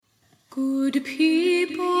Good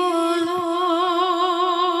people of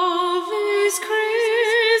this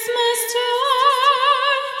Christmas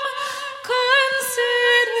time,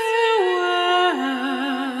 consider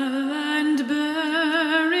well and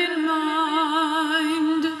bear in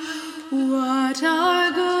mind what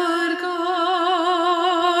our good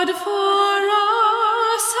God for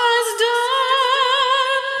us has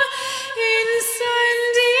done in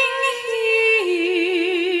sending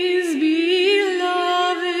His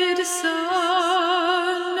beloved Son.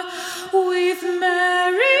 With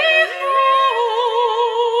Mary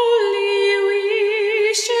holy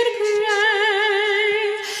we should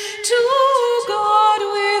pray to God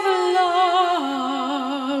with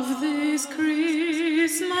love this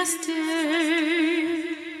Christmas day.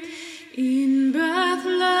 In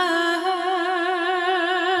Bethlehem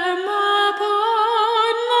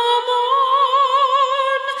upon the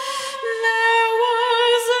morn there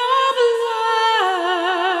was a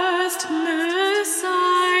blessed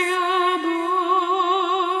Messiah born.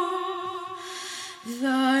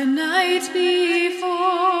 The night before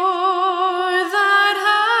that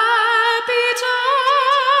happy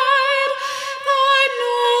tide, the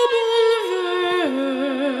noble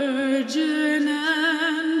Virgin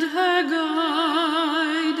and her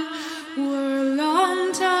guide were long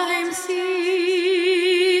time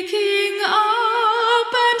seeking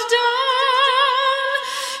up and down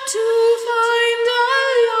to find a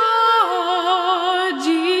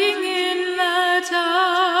lodging in the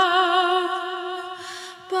town.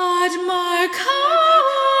 But mark how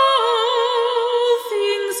all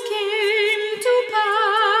things came to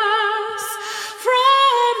pass.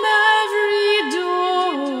 From every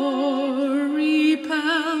door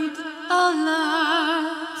repelled,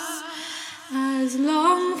 alas, as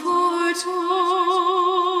long foretold,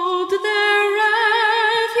 their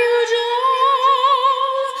refuge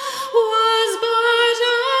all was but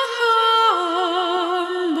a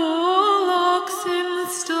humble oxen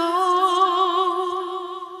stall.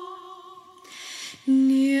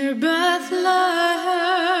 Near Bethlehem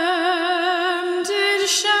did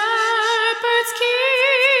shepherds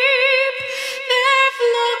keep their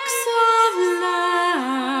flocks of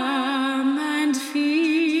lamb and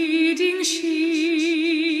feeding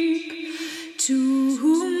sheep, to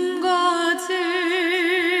whom God's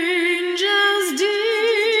angels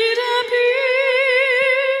did appear,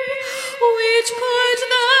 which put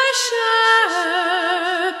the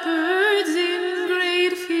shepherds in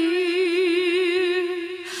great fear.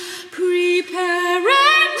 Prepare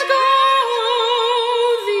and go,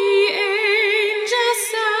 the angel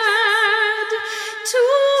said, to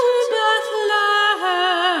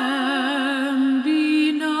Bethlehem.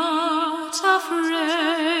 Be not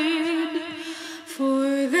afraid, for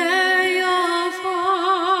there you'll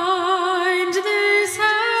find this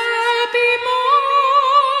happy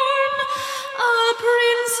morn a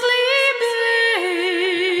princely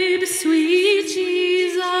babe, sweet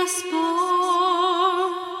Jesus born.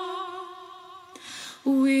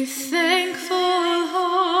 With thankful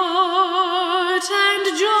heart and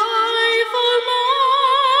joyful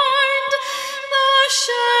mind, the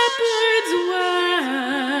shepherds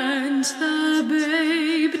went the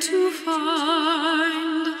babe to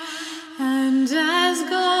find. And as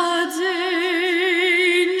God's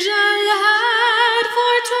angel had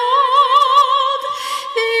foretold,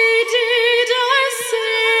 they did our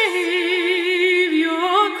Savior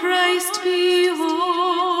Christ behold.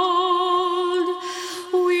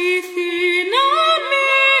 Within a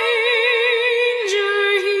manger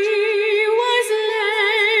he was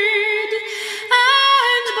laid,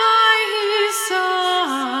 and by his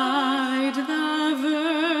side the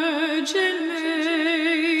Virgin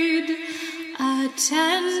Maid,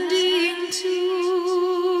 attending to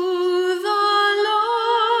the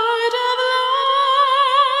Lord of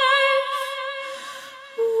life,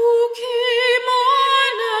 who came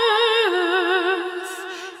on earth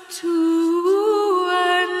to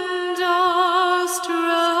end our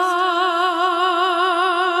strife.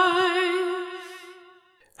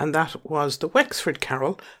 And that was the Wexford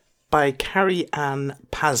Carol by Carrie Ann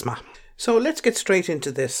Pasma. So let's get straight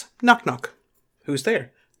into this. Knock knock. Who's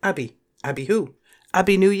there? Abby. Abby who?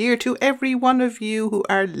 Abby New Year to every one of you who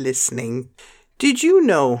are listening. Did you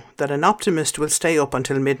know that an optimist will stay up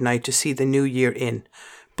until midnight to see the new year in,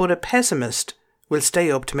 but a pessimist will stay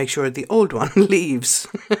up to make sure the old one leaves?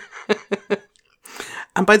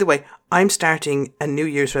 And by the way, I'm starting a New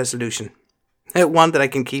Year's resolution. One that I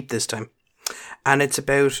can keep this time. And it's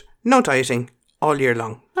about no dieting all year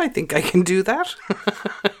long. I think I can do that.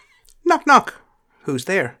 Knock knock. Who's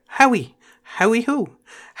there? Howie. Howie who?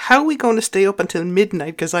 How are we going to stay up until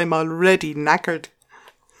midnight because I'm already knackered?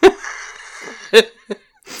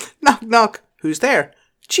 Knock Knock, knock. Who's there?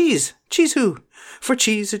 Cheese. Cheese who? For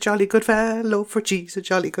cheese a jolly good fellow, for cheese a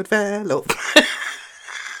jolly good fellow.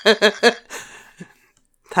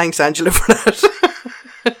 Thanks, Angela, for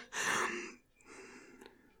that.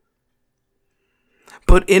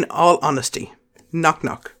 But in all honesty, knock,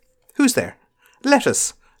 knock. Who's there? Let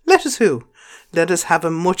us. Let us who? Let us have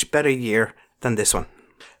a much better year than this one.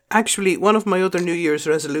 Actually, one of my other New Year's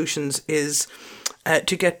resolutions is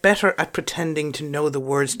to get better at pretending to know the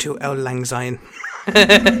words to Auld Lang Syne.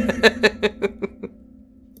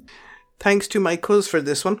 Thanks to my cuz for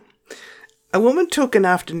this one. A woman took an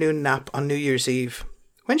afternoon nap on New Year's Eve.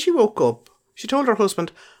 When she woke up, she told her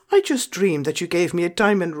husband, "I just dreamed that you gave me a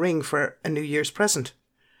diamond ring for a New Year's present.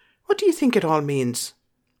 What do you think it all means?"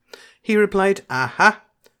 He replied, "Aha,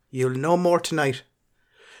 you'll know more tonight."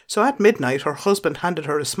 So at midnight, her husband handed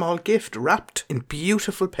her a small gift wrapped in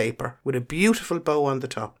beautiful paper with a beautiful bow on the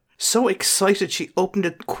top. So excited, she opened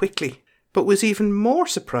it quickly, but was even more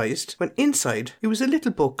surprised when inside it was a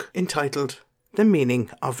little book entitled The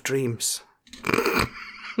Meaning of Dreams.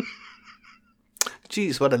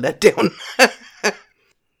 Jeez, what a letdown.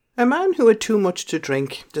 A man who had too much to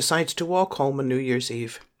drink decides to walk home on New Year's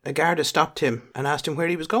Eve. A Garda stopped him and asked him where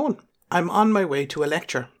he was going. "I'm on my way to a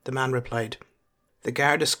lecture," the man replied. The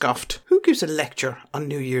Garda scoffed. "Who gives a lecture on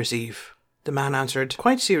New Year's Eve?" The man answered,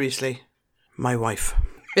 quite seriously, "My wife."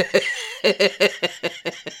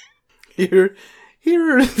 Here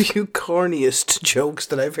are a few corniest jokes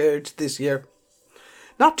that I've heard this year.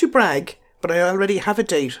 Not to brag, but I already have a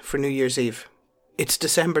date for New Year's Eve. It's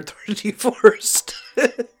December 31st.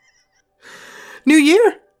 New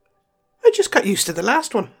Year? I just got used to the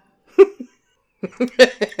last one.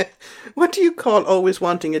 What do you call always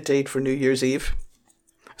wanting a date for New Year's Eve?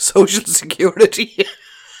 Social Security.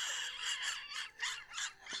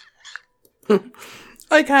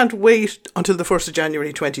 I can't wait until the 1st of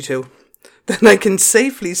January 22. Then I can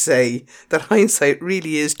safely say that hindsight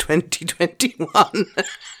really is 2021.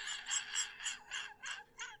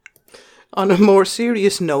 On a more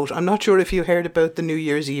serious note, I'm not sure if you heard about the New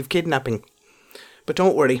Year's Eve kidnapping. But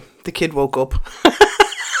don't worry, the kid woke up.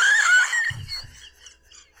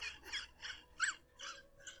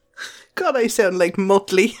 God, I sound like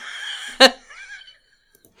Muttley.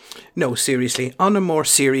 No, seriously, on a more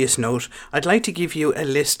serious note, I'd like to give you a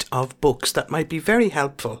list of books that might be very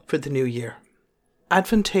helpful for the new year.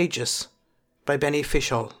 Advantageous by Benny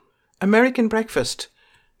Fishall. American Breakfast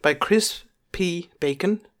by Chris P.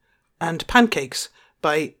 Bacon. And Pancakes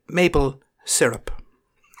by Maple Syrup.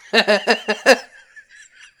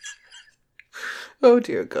 Oh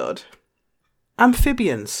dear God.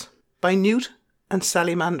 Amphibians by Newt and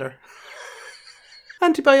Sally Mander.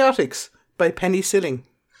 Antibiotics by Penny Silling.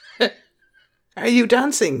 Are You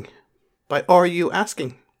Dancing by Are You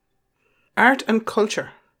Asking? Art and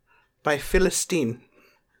Culture by Philistine.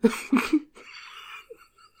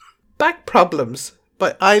 Back Problems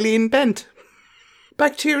by Eileen Bent.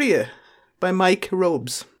 Bacteria by Mike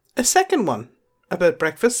Robes. A second one about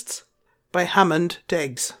breakfasts by Hammond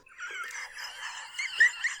Deggs.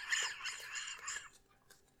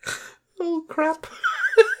 Oh crap.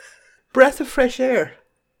 Breath of Fresh Air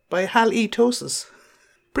by Hal E. Tosis.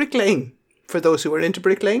 Brick Lane, for those who are into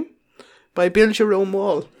Brick Lane, by Bill Jerome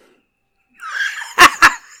Wall.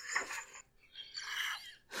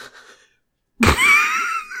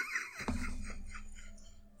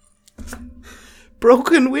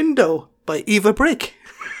 Broken Window by Eva Brick.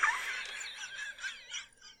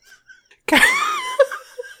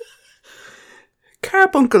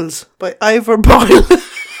 Carbuncles by Ivor Boyle.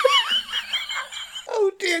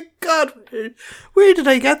 Oh dear God, where did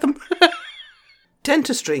I get them?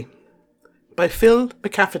 Dentistry by Phil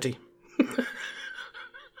McCafferty.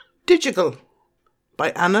 Digital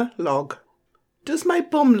by Anna Logg. Does My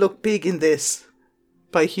Bum Look Big in This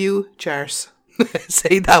by Hugh Jars.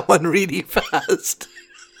 Say that one really fast.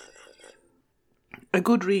 A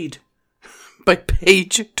Good Read by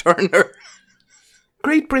Paige Turner.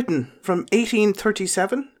 Great Britain from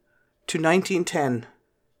 1837 to 1910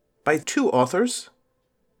 by two authors,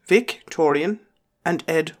 Vic Torian and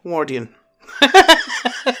Ed Wardian.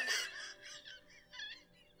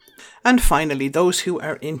 And finally, those who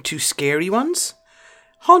are into scary ones,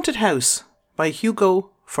 Haunted House by Hugo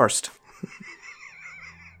First.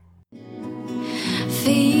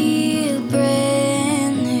 Feel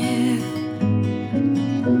brand new.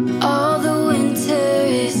 All the winter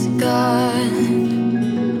is gone.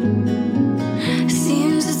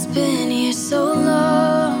 Seems it's been here so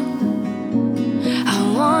long.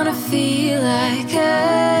 I wanna feel like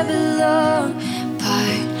I belong,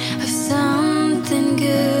 part of something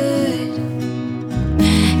good.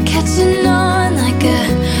 Catching on like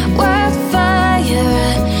a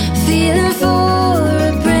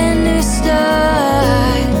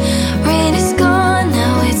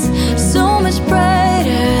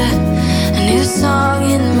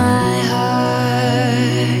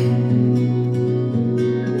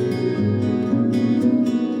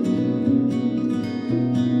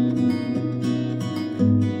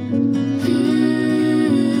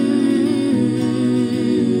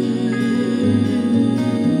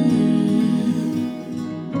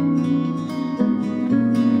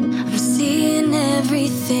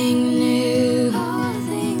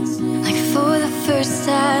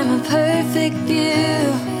perfect view.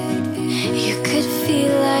 You could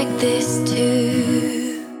feel like this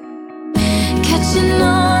too. Catching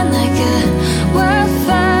on like a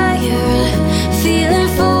wildfire, feeling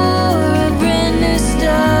for a brand new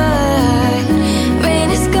start. Rain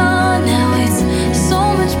is gone, now it's so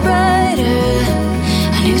much brighter.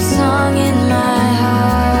 A new song in my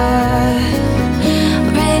heart.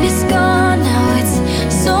 Rain is gone, now it's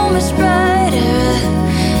so much brighter.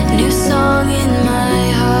 A new song in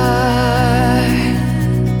my heart.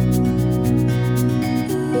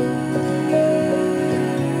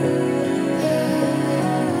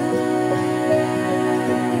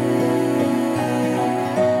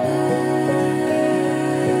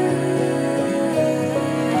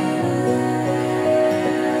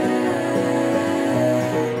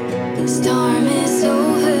 Storm is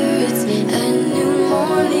over, it's a new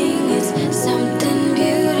morning, it's something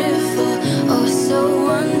beautiful, oh so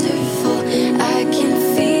wonderful. I can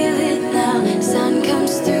feel it now, sun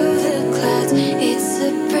comes through the clouds, it's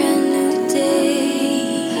a brand new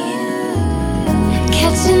day.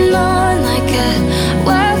 Catching on like a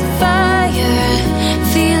wildfire,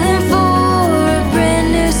 feeling for a brand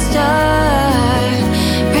new start.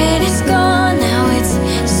 Rain is gone, now it's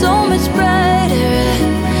so much brighter.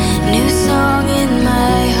 New song in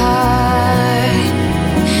my heart.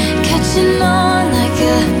 Catching on like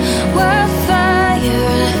a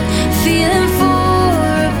wildfire, feeling for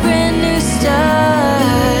a brand new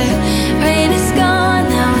start. Rain is gone,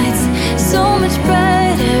 now it's so much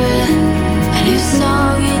brighter. A new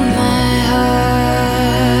song in my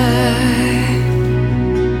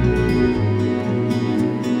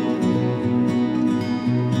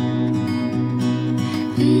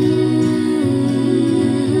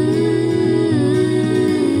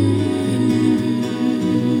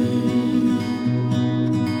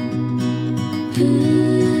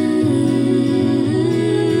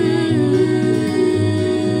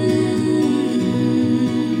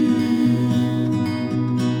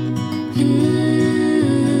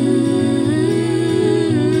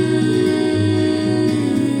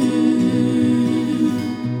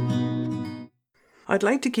I'd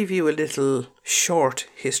like to give you a little short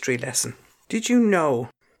history lesson. Did you know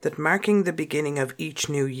that marking the beginning of each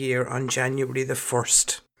new year on January the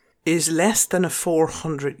 1st is less than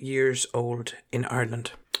 400 years old in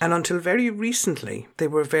Ireland? And until very recently, they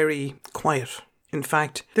were very quiet. In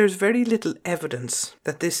fact, there's very little evidence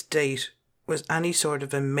that this date was any sort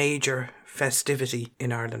of a major festivity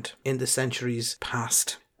in Ireland in the centuries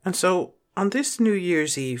past. And so, on this New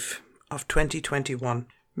Year's Eve of 2021,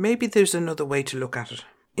 maybe there's another way to look at it.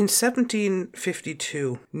 In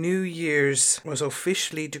 1752, New Year's was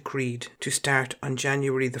officially decreed to start on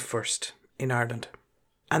January the 1st in Ireland.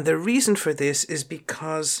 And the reason for this is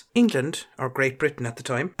because England, or Great Britain at the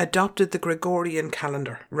time, adopted the Gregorian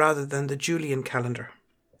calendar rather than the Julian calendar.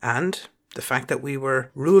 And the fact that we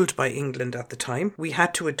were ruled by England at the time, we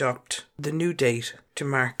had to adopt the new date to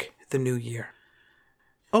mark the new year.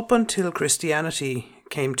 Up until Christianity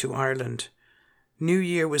came to Ireland, New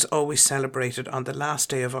Year was always celebrated on the last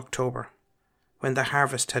day of October, when the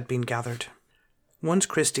harvest had been gathered. Once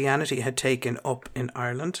Christianity had taken up in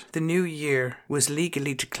Ireland, the New Year was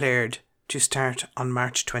legally declared to start on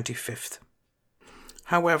March 25th.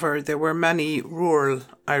 However, there were many rural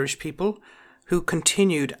Irish people who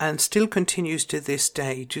continued and still continues to this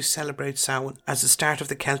day to celebrate Samhain as the start of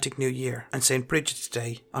the Celtic New Year and St. Bridget's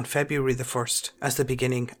Day on February the 1st as the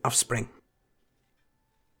beginning of spring.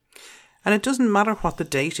 And it doesn't matter what the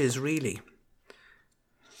date is really,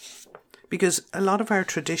 because a lot of our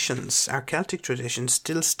traditions, our Celtic traditions,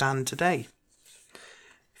 still stand today.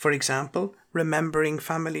 For example, remembering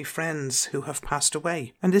family friends who have passed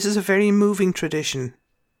away. And this is a very moving tradition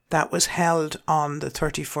that was held on the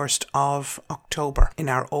 31st of October in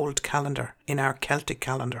our old calendar, in our Celtic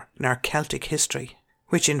calendar, in our Celtic history,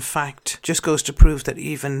 which in fact just goes to prove that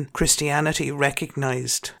even Christianity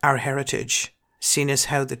recognised our heritage, seen as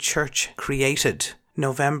how the Church created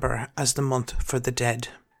November as the month for the dead.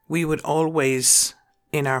 We would always,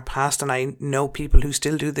 in our past, and I know people who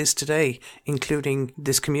still do this today, including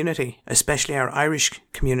this community, especially our Irish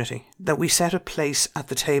community, that we set a place at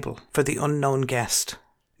the table for the unknown guest.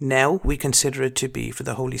 Now we consider it to be for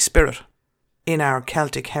the Holy Spirit. In our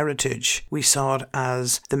Celtic heritage, we saw it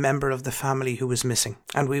as the member of the family who was missing,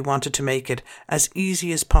 and we wanted to make it as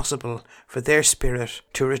easy as possible for their spirit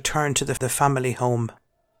to return to the family home.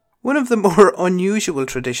 One of the more unusual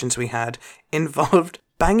traditions we had involved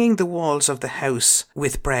banging the walls of the house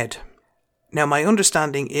with bread. Now, my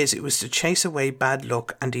understanding is it was to chase away bad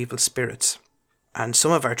luck and evil spirits. And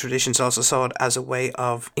some of our traditions also saw it as a way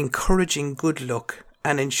of encouraging good luck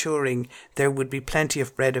and ensuring there would be plenty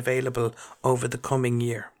of bread available over the coming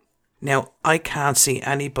year. Now, I can't see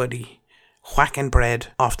anybody whacking bread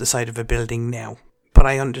off the side of a building now, but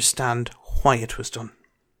I understand why it was done.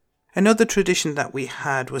 Another tradition that we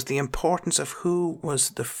had was the importance of who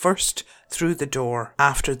was the first through the door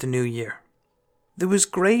after the new year. There was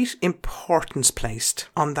great importance placed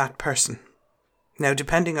on that person. Now,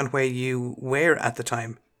 depending on where you were at the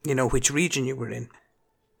time, which region you were in.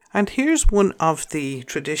 And here's one of the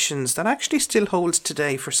traditions that actually still holds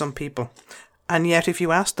today for some people. And yet, if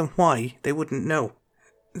you ask them why, they wouldn't know.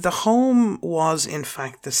 The home was, in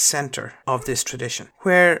fact, the centre of this tradition,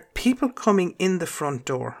 where people coming in the front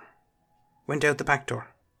door went out the back door.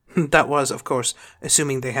 That was, of course,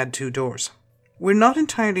 assuming they had 2 doors. We're not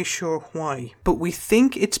entirely sure why, but we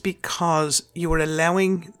think it's because you were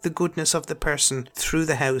allowing the goodness of the person through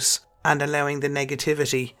the house and allowing the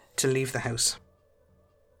negativity to leave the house.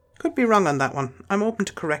 Could be wrong on that one. I'm open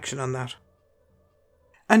to correction on that.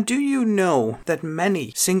 And do you know that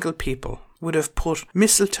many single people would have put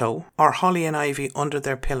mistletoe or holly and ivy under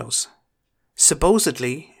their pillows?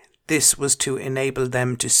 Supposedly, this was to enable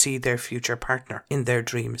them to see their future partner in their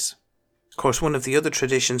dreams. Of course, one of the other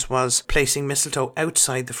traditions was placing mistletoe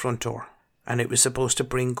outside the front door, and it was supposed to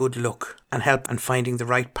bring good luck and help in finding the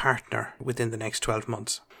right partner within the next 12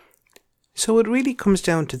 months. So it really comes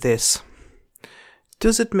down to this.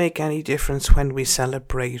 Does it make any difference when we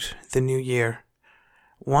celebrate the new year?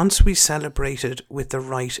 Once we celebrate it with the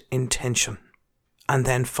right intention, and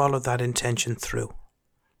then follow that intention through.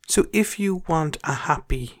 So if you want a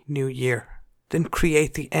happy new year, then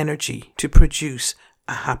create the energy to produce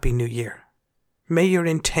a happy new year. May your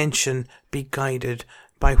intention be guided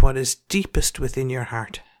by what is deepest within your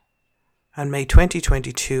heart. And may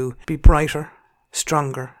 2022 be brighter,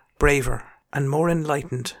 stronger, braver, and more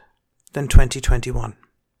enlightened than 2021.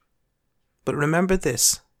 But remember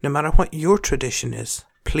this, no matter what your tradition is,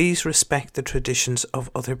 please respect the traditions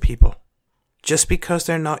of other people. Just because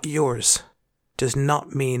they're not yours does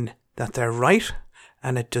not mean that they're right,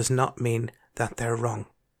 and it does not mean that they're wrong.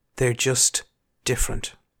 They're just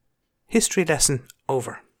different. History lesson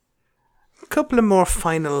over. A couple of more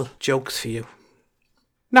final jokes for you.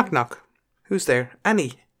 Knock knock. Who's there?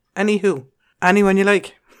 Annie. Annie who? Anyone you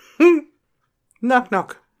like. Knock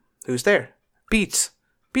knock. Who's there? Beats.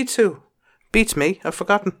 Beats who? Beats me. I've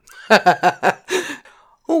forgotten.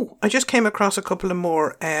 Oh, I just came across a couple of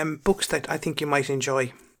more books that I think you might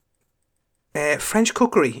enjoy. French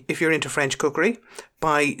Cookery, if you're into French cookery,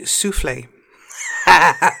 by Soufflé.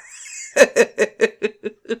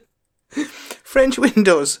 French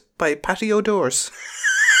Windows by Patio Doors.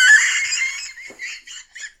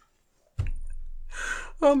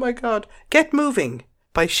 Oh my God. Get Moving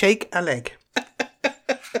by Shake a Leg.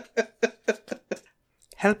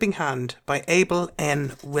 Helping Hand by Abel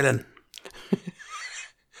N. Willen.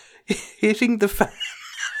 Hitting the Fan.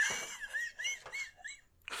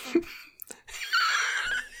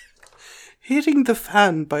 Hitting the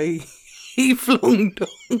Fan by He Flung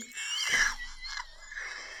Dung.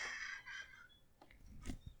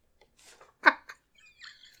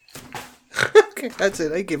 Okay, that's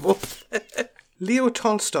it. I give up. Leo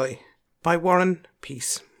Tolstoy by Warren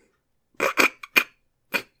Peace.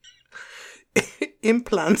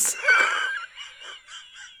 Implants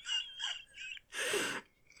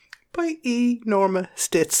by E. Norma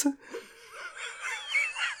Stitz.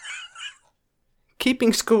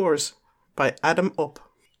 Keeping Scores by Adam Up.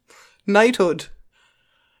 Knighthood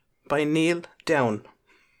by Neil Down.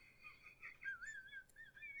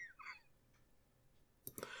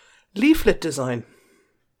 Leaflet Design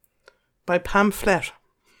by Pamphlet.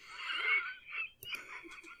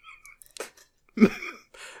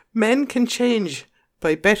 Men Can Change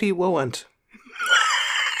by Betty Wowant.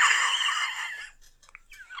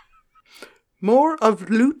 More of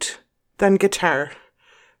Lute Than Guitar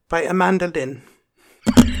by Amanda Lynn.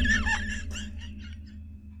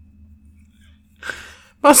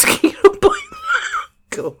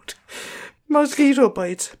 Mosquito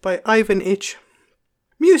Bites by Ivan Itch.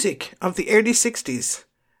 Music of the Early 60s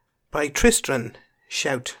by Tristan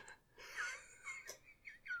Shout.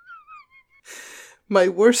 My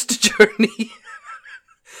Worst Journey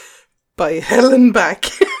by Helen Back.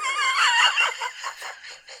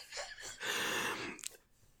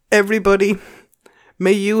 Everybody,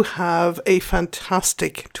 may you have a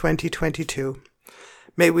fantastic 2022.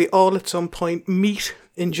 May we all at some point meet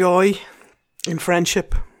in joy, in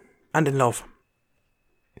friendship, and in love.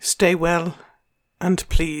 Stay well, and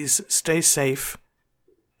please stay safe,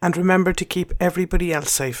 and remember to keep everybody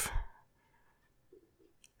else safe.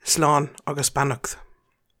 Slán agus Bannacht.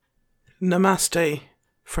 Namaste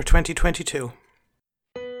for 2022.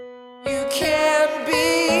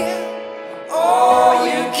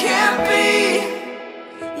 can be.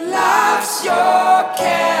 Life's your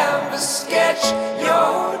canvas, sketch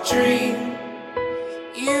your dream.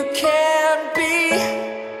 You can be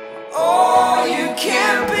all you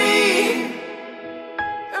can be,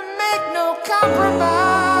 and make no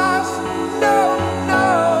compromise. No, no,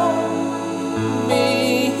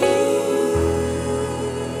 me.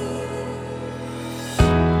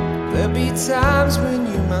 There'll be times when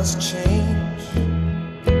you must change.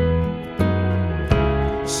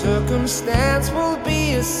 Circumstance will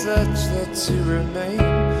be as such that to remain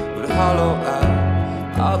would hollow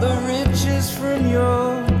out all the riches from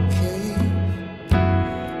your cave.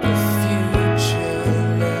 The future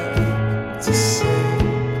left to save,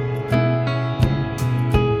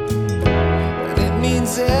 and it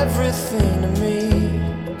means everything to me.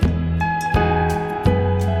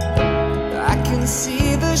 I can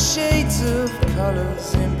see the shades of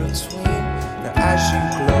colors in between. Now as you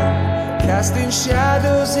glow, casting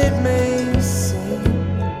shadows it may seem,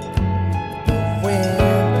 the wind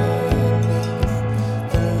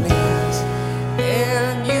beneath the leaves.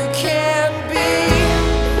 And you can be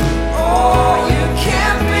all you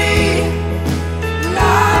can be.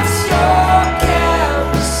 Life's your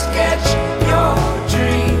canvas, sketch your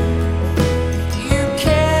dream. You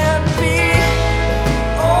can be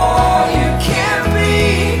all you can be.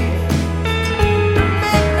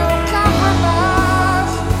 Make no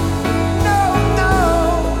compromise. No, no,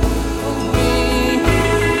 for me.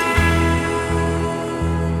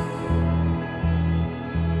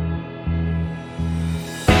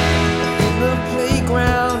 In the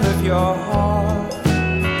playground of your heart,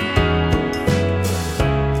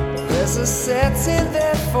 there's a setting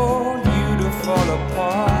there for you to fall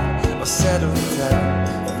apart or settle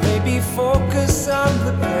down. Maybe focus on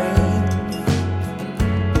the pain.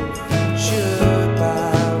 Should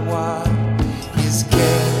buy what is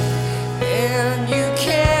gain. And you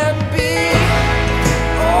can be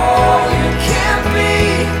all you can be.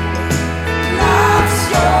 Life's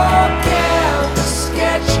your canvas,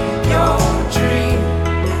 sketch your dream.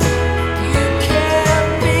 You can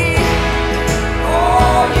be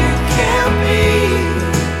all you can be.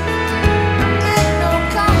 Make no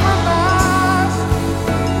compromise.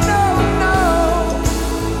 No, no,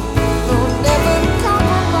 no, never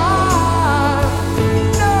compromise.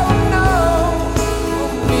 No, no, for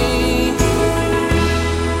me.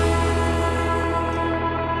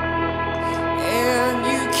 And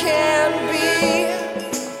you can be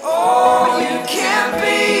all you can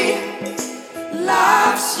be.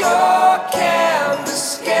 Life's your canvas,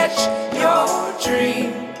 sketch your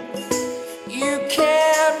dream. You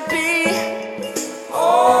can be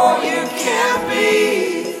all you can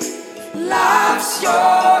be. Life's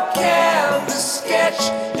your canvas, sketch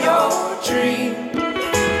your dream.